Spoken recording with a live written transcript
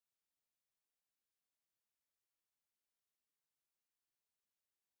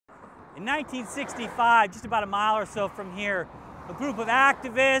In 1965, just about a mile or so from here, a group of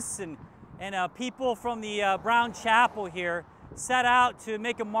activists and people from the Brown Chapel here set out to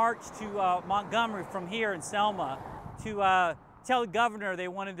make a march to Montgomery from here in Selma to tell the governor they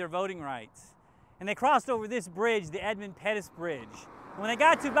wanted their voting rights. And they crossed over this bridge, the Edmund Pettus Bridge. And when they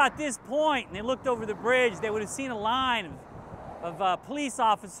got to about this point and they looked over the bridge, they would have seen a line of police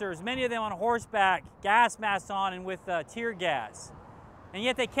officers, many of them on horseback, gas masks on and with tear gas. And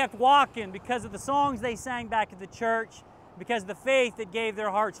yet they kept walking because of the songs they sang back at the church, because of the faith that gave their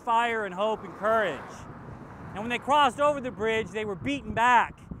hearts fire and hope and courage. And when they crossed over the bridge, they were beaten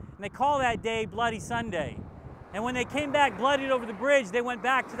back. And they call that day Bloody Sunday. And when they came back bloodied over the bridge, they went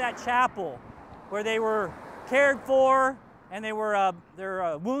back to that chapel where they were cared for and they were,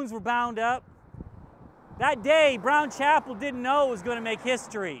 their wounds were bound up. That day, Brown Chapel didn't know it was going to make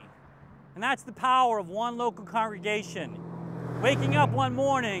history. And that's the power of one local congregation. Waking up one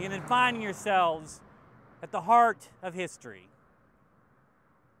morning and then finding yourselves at the heart of history.